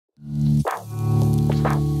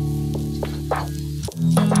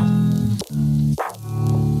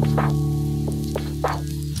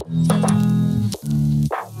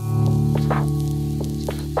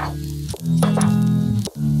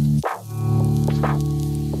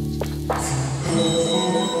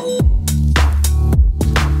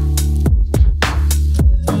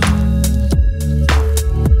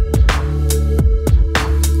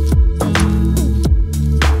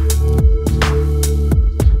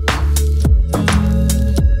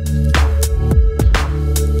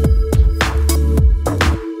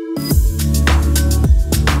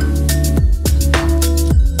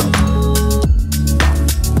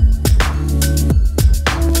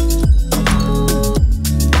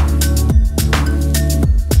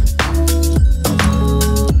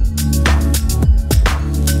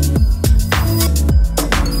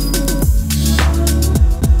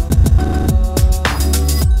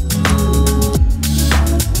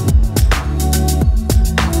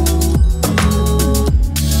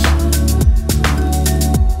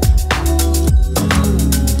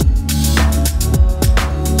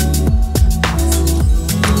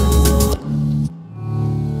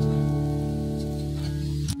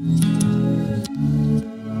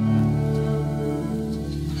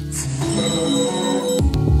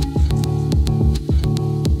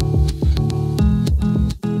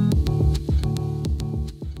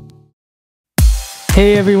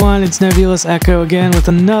Hey everyone, it's nebulousecho again with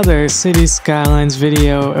another City Skylines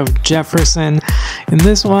video of Jefferson. In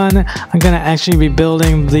this one, I'm going to actually be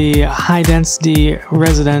building the high density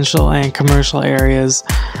residential and commercial areas.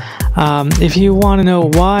 If you want to know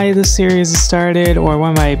why the series has started or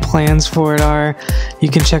what my plans for it are, you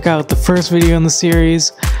can check out the first video in the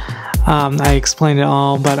series. I explained it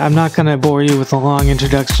all, but I'm not going to bore you with a long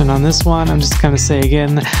introduction on this one. I'm just going to say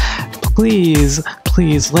again, please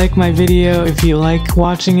like my video if you like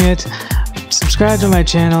watching it. Subscribe to my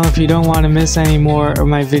channel if you don't want to miss any more of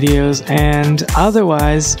my videos, and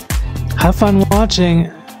otherwise, have fun watching.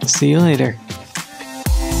 See you later.